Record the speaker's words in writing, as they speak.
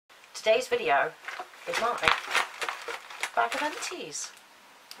today's video is my bag of empties.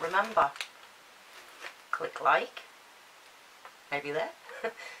 Remember, click like, maybe there,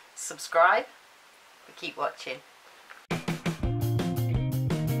 subscribe, and keep watching.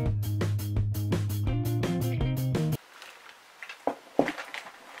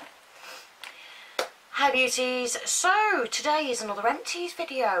 Hi beauties, so today is another empties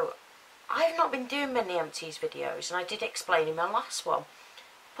video. I've not been doing many empties videos, and I did explain in my last one,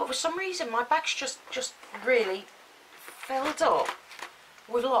 but for some reason my bag's just really filled up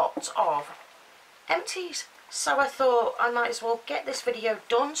with lots of empties. So I thought I might as well get this video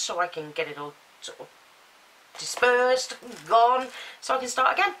done so I can get it all sort of dispersed, gone, so I can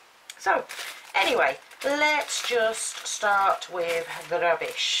start again. So anyway, let's just start with the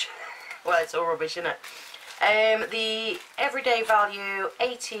rubbish. Well, it's all rubbish, isn't it? The everyday value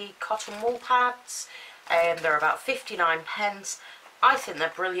 80 cotton wool pads. They're about 59p. I think they're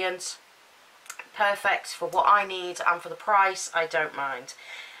brilliant. Perfect for what I need, and for the price, I don't mind.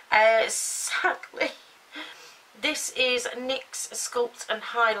 Sadly, this is NYX Sculpt and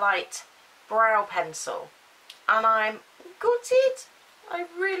Highlight Brow Pencil, and I'm gutted. I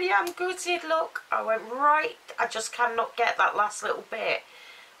really am gutted. Look, I went right. I just cannot get that last little bit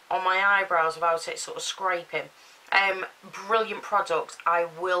on my eyebrows without it sort of scraping. Brilliant product. I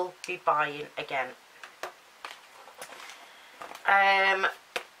will be buying again.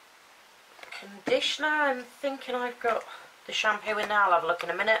 Conditioner, I'm thinking I've got the shampoo in now. I'll have a look in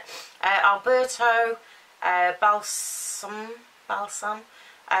a minute. Alberto Balsam,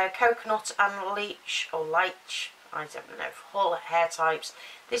 coconut and leech, or leech, I don't know, for all hair types.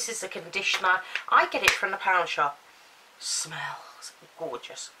 This is the conditioner. I get it from the pound shop. Smells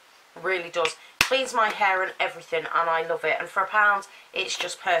gorgeous. Really does. Cleans my hair and everything, and I love it. And for £1, it's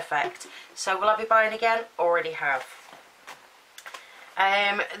just perfect. So will I be buying again? Already have.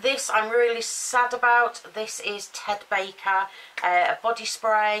 This I'm really sad about. This is Ted Baker, a body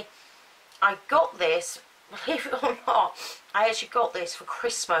spray. I got this, believe it or not, I actually got this for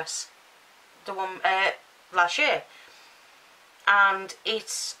Christmas, the one last year, and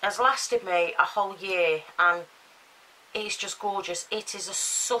it has lasted me a whole year, and it's just gorgeous. It is a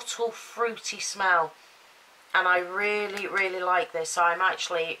subtle fruity smell, and I really like this. So I'm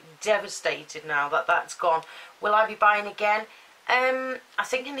actually devastated now that that's gone. Will I be buying again? I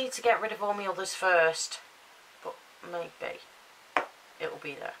think I need to get rid of all my others first, but maybe it'll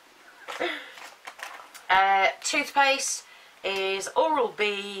be there. Toothpaste is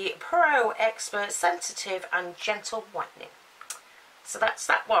Oral-B Pro Expert Sensitive and Gentle Whitening. So that's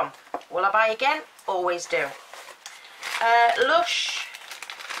that one. Will I buy again? Always do. Lush.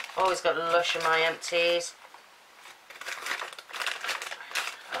 Always got Lush in my empties.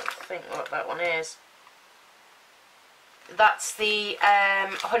 I don't think what that one is. That's the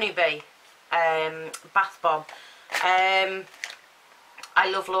Honeybee bath bomb. I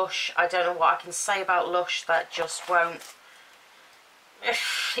love Lush. I don't know what I can say about Lush that just won't.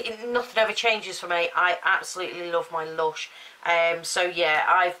 Nothing ever changes for me. I absolutely love my Lush. So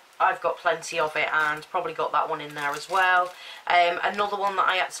yeah, I've got plenty of it, and probably got that one in there as well. Another one that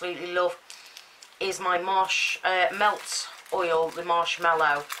I absolutely love is my Melt Oil, the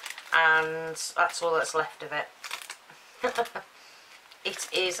Marshmallow, and that's all that's left of it. It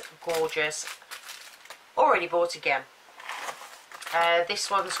is gorgeous. Already bought again. This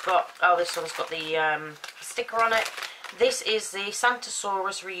one's got the sticker on it. This is the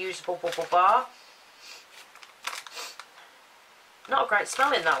Santosaurus reusable bubble bar. Not a great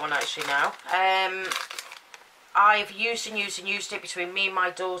smell in that one actually now. I've used it between me and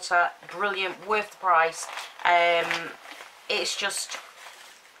my daughter. Brilliant, worth the price. It's just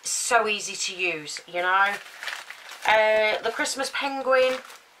so easy to use, you know. The Christmas Penguin,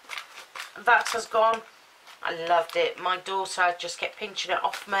 that has gone. I loved it. My daughter just kept pinching it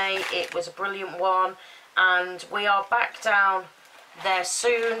off me. It was a brilliant one, and we are back down there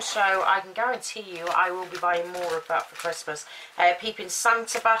soon, so I can guarantee you I will be buying more of that for Christmas. Peeping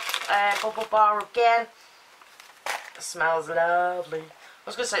Santa bath bubble bar again. It smells lovely. I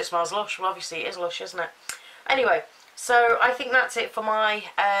was going to say it smells lush. Well, obviously it is lush, isn't it? Anyway, so I think that's it for my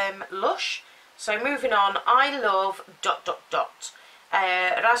Lush. So moving on, I love ...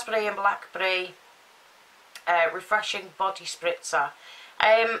 Raspberry and Blackberry Refreshing Body Spritzer.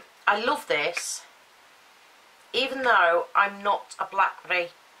 I love this, even though I'm not a blackberry,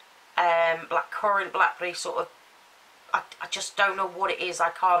 blackcurrant, blackberry sort of, I just don't know what it is. I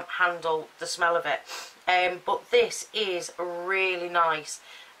can't handle the smell of it. But this is really nice.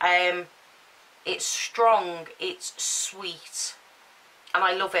 It's strong, it's sweet, and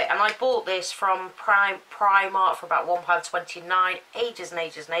I love it. And I bought this from Primark for about £1.29 ages and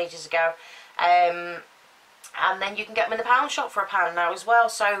ages and ages ago. And then you can get them in the pound shop for £1 now as well.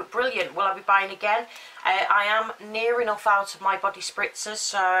 So brilliant. Will I be buying again? I am near enough out of my body spritzers,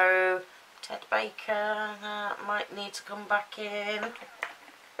 so Ted Baker might need to come back in.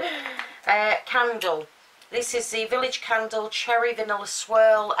 Candle. This is the Village Candle Cherry Vanilla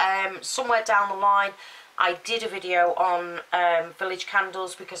Swirl. Somewhere down the line I did a video on Village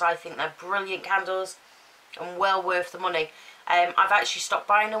candles because I think they're brilliant candles and well worth the money. I've actually stopped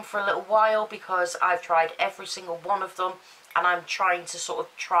buying them for a little while because I've tried every single one of them, and I'm trying to sort of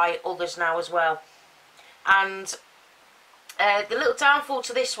try others now as well. And the little downfall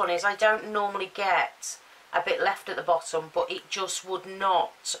to this one is I don't normally get a bit left at the bottom, but it just would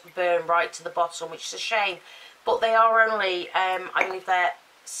not burn right to the bottom, which is a shame. But they are only, I believe they're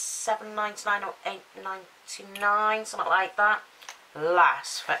 £7.99 or £8.99, something like that.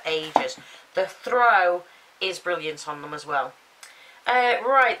 Lasts for ages. The throw is brilliant on them as well.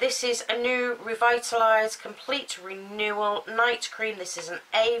 Right, this is a new Revitalised Complete Renewal Night Cream. This is an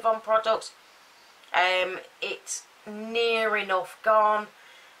Avon product. It's near enough gone,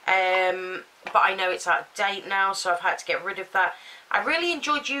 but I know it's out of date now, so I've had to get rid of that. I really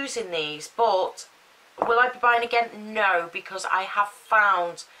enjoyed using these, but will I be buying again? No, because I have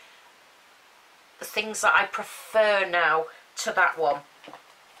found the things that I prefer now to that one.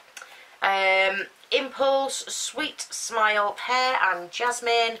 Impulse Sweet Smile Pear and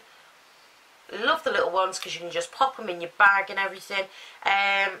Jasmine. Love the little ones because you can just pop them in your bag and everything.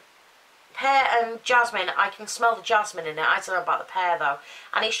 Pear and jasmine, I can smell the jasmine in it. I don't know about the pear though.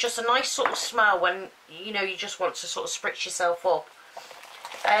 And it's just a nice sort of smell when, you know, you just want to sort of spritz yourself up.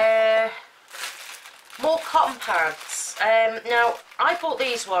 More cotton pads. Now, I bought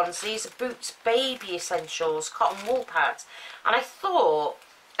these ones. These are Boots Baby Essentials cotton wool pads. And I thought,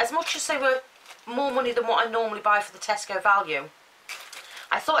 as much as they were more money than what I normally buy for the Tesco value,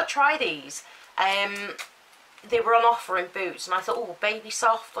 I thought I'd try these. They were on offer in Boots, and I thought, oh, baby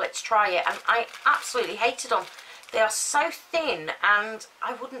soft, let's try it. And I absolutely hated them. They are so thin, and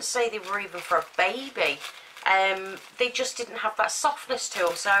I wouldn't say they were even for a baby. They just didn't have that softness to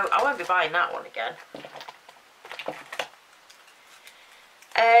them, so I won't be buying that one again.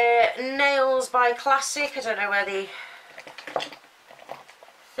 Nails by Classic. I don't know where the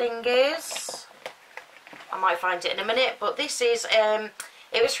thing is. I might find it in a minute, but this is,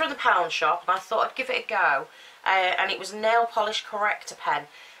 it was from the pound shop, and I thought I'd give it a go. And it was nail polish corrector pen.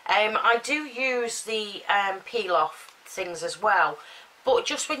 I do use the peel off things as well, but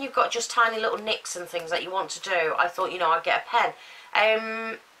just when you've got just tiny little nicks and things that you want to do, I thought, you know, I'd get a pen.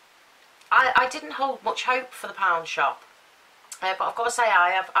 I didn't hold much hope for the pound shop, but I've got to say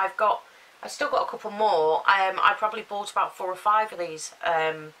I've still got a couple more. I probably bought about 4 or 5 of these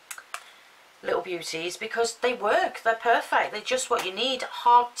little beauties because they work. They're perfect. They're just what you need.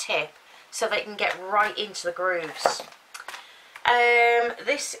 Hard tip, so they can get right into the grooves.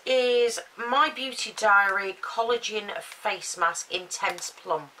 This is My Beauty Diary Collagen Face Mask Intense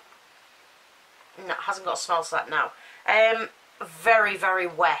Plump. No, it hasn't got a smell to that now. Very, very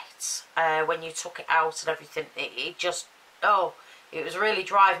wet when you took it out and everything. It just, oh, it was really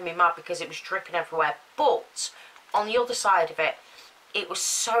driving me mad because it was dripping everywhere. But on the other side of it, it was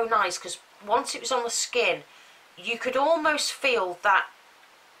so nice because once it was on the skin, you could almost feel that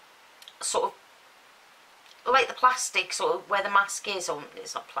sort of like the plastic sort of where the mask is, or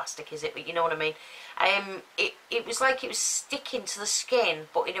it's not plastic, is it, but you know what I mean. It was like it was sticking to the skin,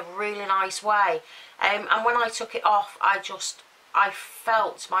 but in a really nice way. And when I took it off, I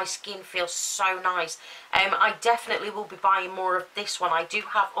felt my skin feel so nice. I definitely will be buying more of this one. I do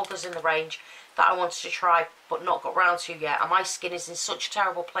have others in the range that I wanted to try but not got round to yet, and my skin is in such a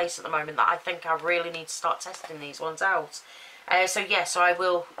terrible place at the moment that I think I really need to start testing these ones out. So yes, so I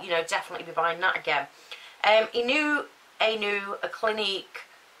will, you know, definitely be buying that again. A Clinique,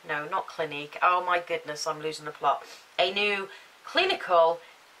 no, not Clinique, oh my goodness, I'm losing the plot. A new Clinical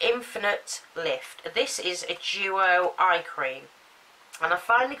Infinite Lift. This is a duo eye cream, and I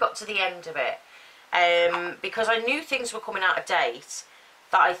finally got to the end of it because I knew things were coming out of date,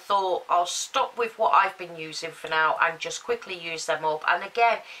 that I thought I'll stop with what I've been using for now and just quickly use them up, and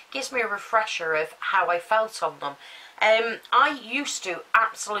again gives me a refresher of how I felt on them. I used to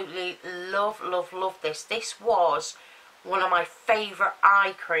absolutely love this. This was one of my favourite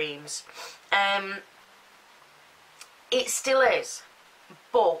eye creams. It still is,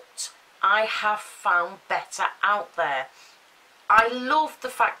 but I have found better out there. I love the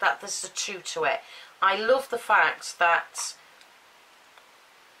fact that there's a 2 to it. I love the fact that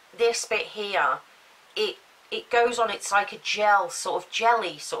this bit here, it goes on, it's like a gel, sort of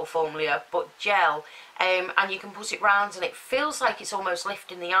jelly sort of formula, but gel. And you can put it round and it feels like it's almost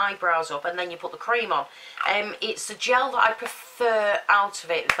lifting the eyebrows up, and then you put the cream on. It's the gel that I prefer out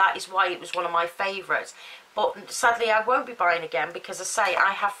of it. That is why it was one of my favourites. But sadly I won't be buying again, because I say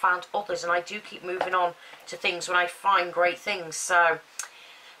I have found others, and I do keep moving on to things when I find great things. So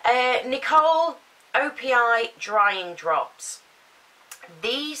Nicole OPI drying drops.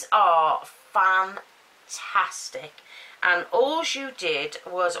 These are fantastic, and all you did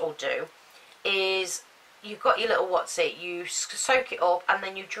was, or do, is you've got your little you soak it up and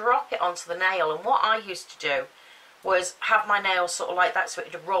then you drop it onto the nail. And what I used to do was have my nails sort of like that, so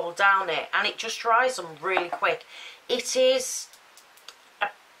it would roll down it, and it just dries them really quick. It is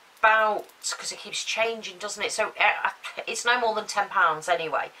about, because it keeps changing, doesn't it, so it's no more than £10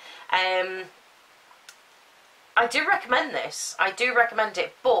 anyway. I do recommend this, I do recommend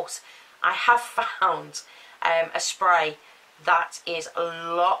it, but I have found a spray that is a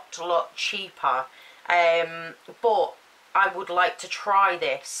lot cheaper, but I would like to try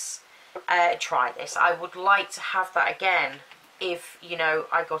this. I would like to have that again if, you know,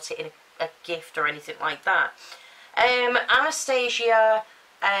 I got it in a gift or anything like that. Anastasia,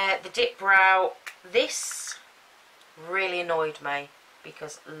 the Dip Brow. This really annoyed me,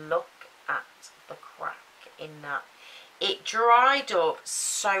 because look at the crack in that. It dried up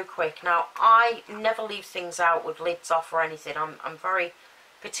so quick. Now, I never leave things out with lids off or anything. I'm very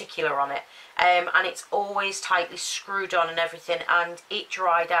particular on it. And it's always tightly screwed on and everything, and it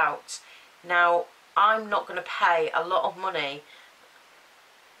dried out. Now, I'm not going to pay a lot of money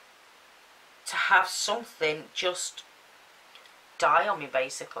to have something just die on me,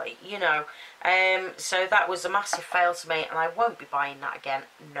 basically, you know. So that was a massive fail to me, and I won't be buying that again,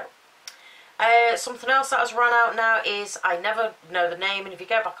 no. Something else that has run out now is, I never know the name, and if you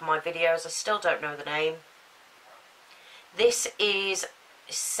go back on my videos, I still don't know the name. This is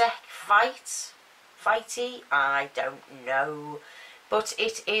Fighty, I don't know, but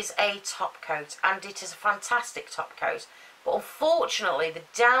it is a top coat, and it is a fantastic top coat. But unfortunately, the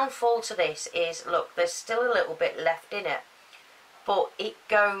downfall to this is, look, there's still a little bit left in it, but it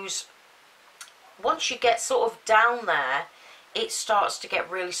goes, once you get sort of down there, it starts to get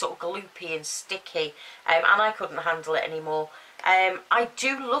really sort of gloopy and sticky, and I couldn't handle it anymore. I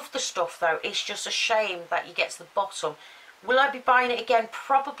do love the stuff though, it's just a shame that you get to the bottom. Will I be buying it again?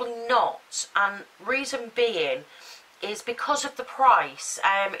 Probably not, and reason being is because of the price.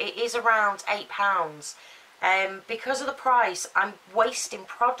 It is around £8. Because of the price, I'm wasting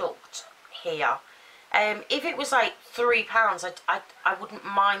product here. If it was like £3, I wouldn't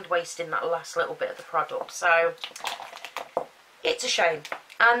mind wasting that last little bit of the product, so it's a shame.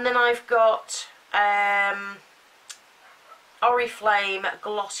 And then I've got Oriflame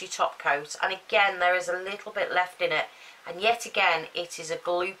Glossy Top Coat, and again there is a little bit left in it, and yet again it is a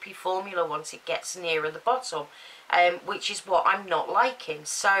gloopy formula once it gets nearer the bottom, which is what I'm not liking.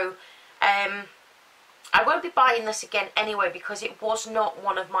 So I won't be buying this again anyway, because it was not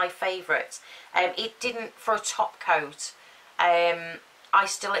one of my favourites. It didn't, for a top coat, I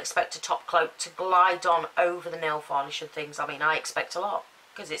still expect a top coat to glide on over the nail varnish and things. I mean, I expect a lot,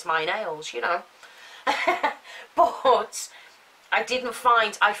 because it's my nails, you know. But I didn't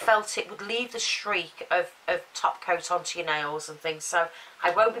find, I felt it would leave the streak of top coat onto your nails and things, so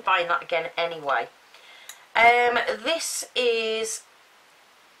I won't be buying that again anyway. This is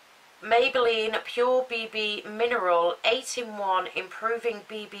Maybelline Pure BB Mineral 8-in-1 Improving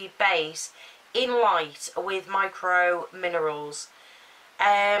BB Base in Light with Micro Minerals.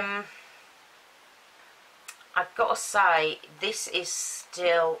 I've got to say, this is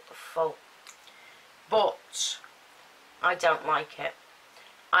still full, but I don't like it.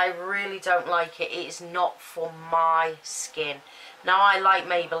 I really don't like it. It is not for my skin. Now, I like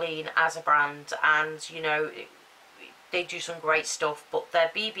Maybelline as a brand, and you know, they do some great stuff, but their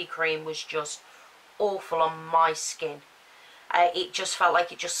BB cream was just awful on my skin. It just felt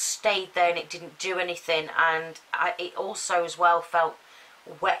like it just stayed there and it didn't do anything, and it also as well felt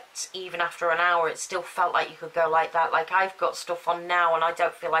wet even after an hour. It still felt like you could go like that. Like, I've got stuff on now and I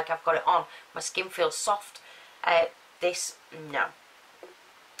don't feel like I've got it on. My skin feels soft. This, no.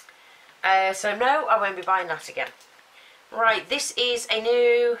 So no, I won't be buying that again. Right, this is a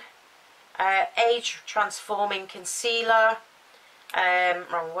new Age Transforming Concealer.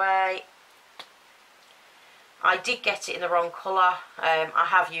 Wrong way. I did get it in the wrong colour. I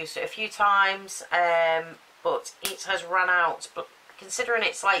have used it a few times, but it has run out. But considering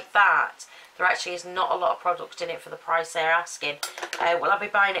it's like that, there actually is not a lot of product in it for the price they're asking. Will I be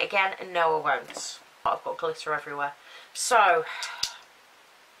buying it again? No, I won't. I've got glitter everywhere. So,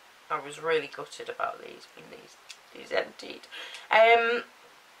 I was really gutted about these being these emptied.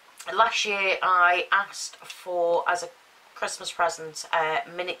 Last year I asked for, as a Christmas present,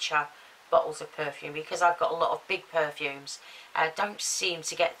 miniature bottles of perfume, because I've got a lot of big perfumes. I don't seem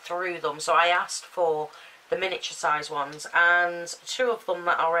to get through them, so I asked for the miniature size ones, and 2 of them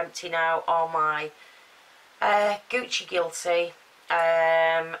that are empty now are my Gucci Guilty.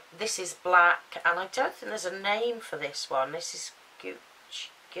 This is black, and I don't think there's a name for this one. This is Gucci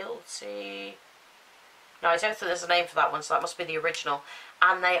Guilty. No, I don't think there's a name for that one, so that must be the original.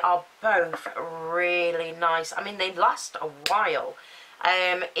 And they are both really nice. I mean, they last a while.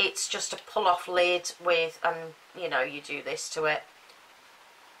 It's just a pull-off lid with, and you know, you do this to it.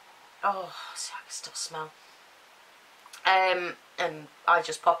 Oh, see, I can still smell. And I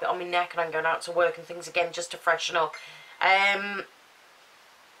just pop it on my neck, and I'm going out to work and things again just to freshen up.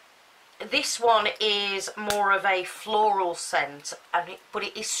 This one is more of a floral scent, but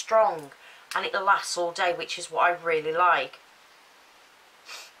it is strong, and it lasts all day, which is what I really like.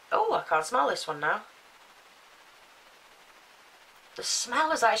 Oh, I can't smell this one now. The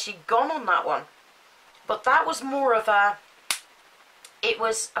smell has actually gone on that one. But that was more of a... It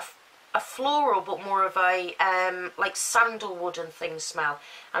was a floral, but more of a like sandalwood and things smell.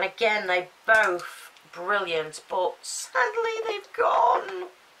 And again, they both brilliant, but sadly they've gone.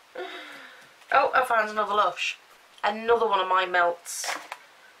 Oh, I found another Lush. Another one of my melts.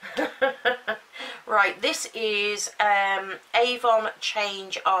 Right, this is Avon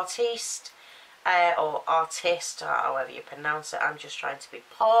Change Artiste, or Artist, however you pronounce it. I'm just trying to be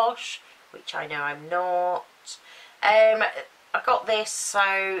posh, which I know I'm not. I got this,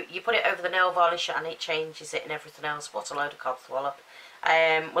 so you put it over the nail varnish and it changes it and everything else. What a load of codswallop.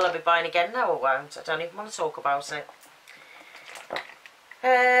 Will I be buying again? No, I won't. I don't even want to talk about it.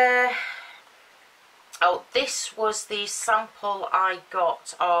 Oh, this was the sample I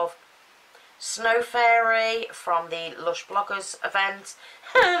got of Snow Fairy from the Lush Bloggers event,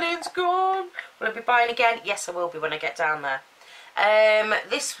 and it's gone. Will I be buying again? Yes, I will be when I get down there.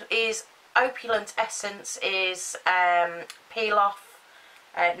 This is Opulent Essence, is peel off,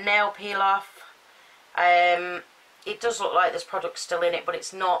 nail peel off. It does look like there's product still in it, but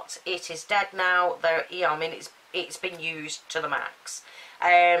it's not. It is dead now. There, yeah, I mean, it's been used to the max.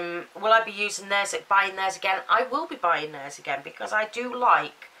 Will I be using theirs, buying theirs again? I will be buying theirs again, because I do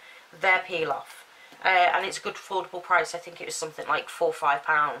like their peel off, and it's a good affordable price. I think it was something like £4 or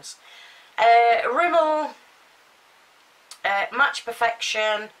 £5. Rimmel Match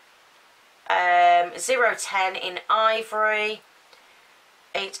Perfection 010 in Ivory.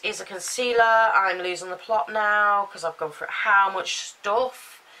 It is a concealer. I'm losing the plot now because I've gone through how much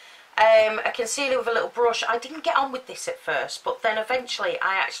stuff. A concealer with a little brush. I didn't get on with this at first, but then eventually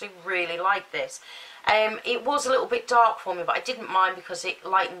I actually really liked this. It was a little bit dark for me, but I didn't mind because it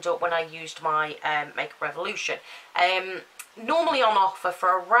lightened up when I used my Makeup Revolution. Normally on offer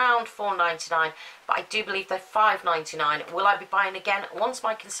for around £4.99, but I do believe they're £5.99. Will I be buying again? Once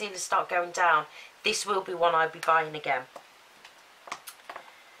my concealers start going down, this will be one I'll be buying again.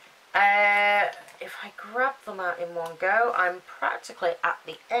 If I grab them out in one go, I'm practically at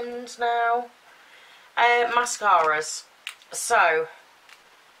the end now. Mascaras. So,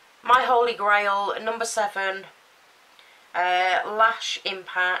 my Holy Grail, number 7, Lash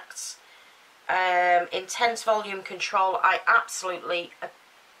Impact, Intense Volume Control. I absolutely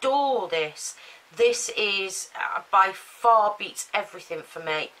adore this. This is, by far beats everything for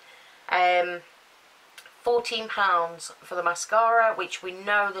me. £14 for the mascara, which we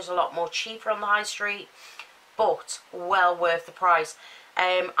know there's a lot more cheaper on the high street, but well worth the price.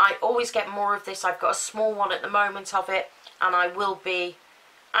 I always get more of this. I've got a small one at the moment of it, and I will be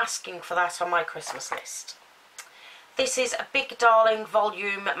asking for that on my Christmas list. This is a Big Darling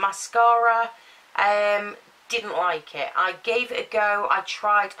Volume Mascara. Didn't like it. I gave it a go. I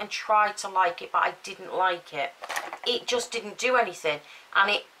tried and tried to like it, but I didn't like it. It just didn't do anything, and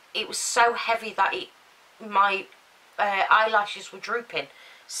it was so heavy that my eyelashes were drooping.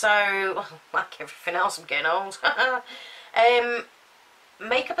 So, like everything else, I'm getting old.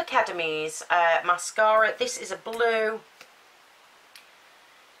 Makeup Academy's mascara. This is a blue.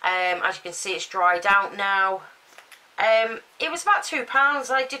 As you can see, it's dried out now. It was about £2.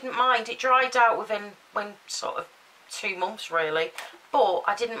 I didn't mind. It dried out within sort of 2 months, really. But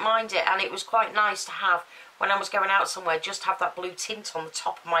I didn't mind it, and it was quite nice to have when I was going out somewhere, just have that blue tint on the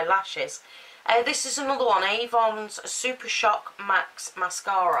top of my lashes. This is another one, Avon's Super Shock Max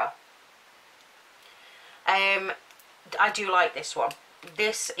Mascara. I do like this one.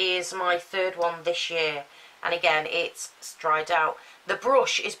 This is my 3rd one this year, and again, it's dried out. The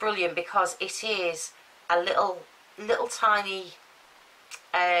brush is brilliant because it is a little tiny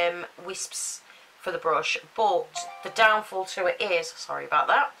wisps for the brush, but the downfall to it is, sorry about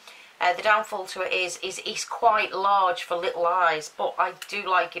that, the downfall to it is it's quite large for little eyes, but I do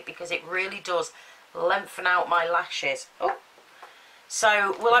like it because it really does lengthen out my lashes. Oh,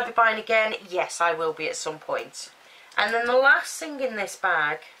 so will I be buying again? Yes, I will be at some point. And then the last thing in this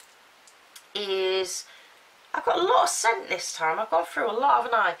bag is, I've got a lot of scent this time. I've gone through a lot,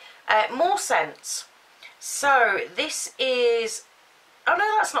 haven't I? More scents. So this is, oh no,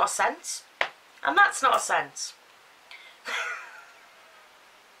 that's not a scent. And that's not a scent.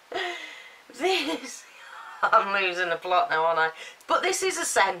 This, I'm losing the plot now, aren't I? But this is a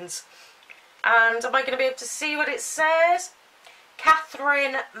scent. And am I going to be able to see what it says?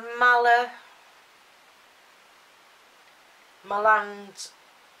 Catherine Maland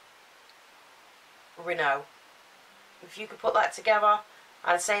Renault. If you could put that together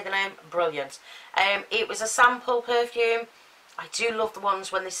and say the name, brilliant. It was a sample perfume. I do love the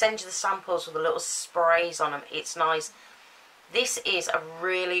ones when they send you the samples with the little sprays on them. It's nice. This is a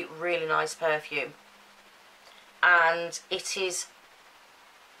really, really nice perfume. And it is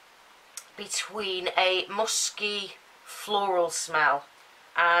between a musky floral smell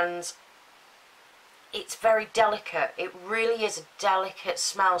and it's very delicate. It really is a delicate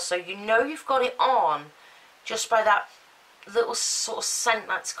smell, so you know you've got it on just by that little sort of scent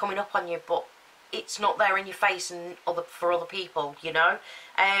that's coming up on you, but it's not there in your face and for other people, you know.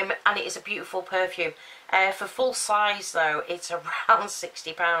 And it is a beautiful perfume. For full size though, it's around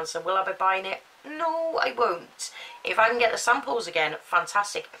 £60, so will I be buying it? No, I won't. If I can get the samples again,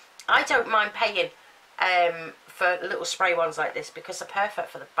 fantastic. I don't mind paying for little spray ones like this because they're perfect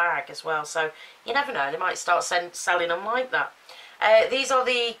for the bag as well, so you never know, they might start selling them like that. These are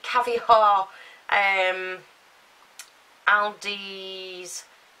the Caviar Aldi's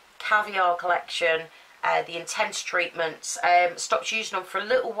Caviar collection, the intense treatments. Stopped using them for a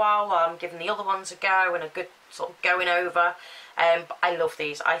little while I'm giving the other ones a go and a good sort of going over, but I love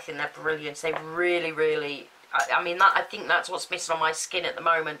these. I think they're brilliant. They really, really, I mean, I think that's what's missing on my skin at the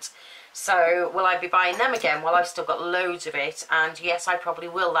moment. So will I be buying them again? Well, I've still got loads of it, and yes, I probably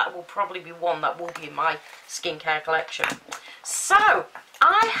will. That will probably be one that will be in my skincare collection. So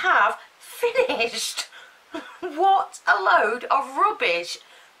I have finished. What a load of rubbish.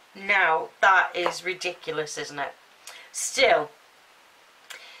 Now that is ridiculous, isn't it? Still,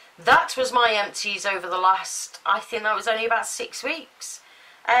 that was my empties over the last, I think that was only about 6 weeks.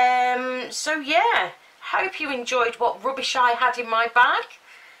 So yeah, hope you enjoyed what rubbish I had in my bag.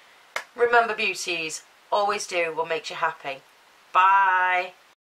 Remember, beauties, always do what makes you happy. Bye.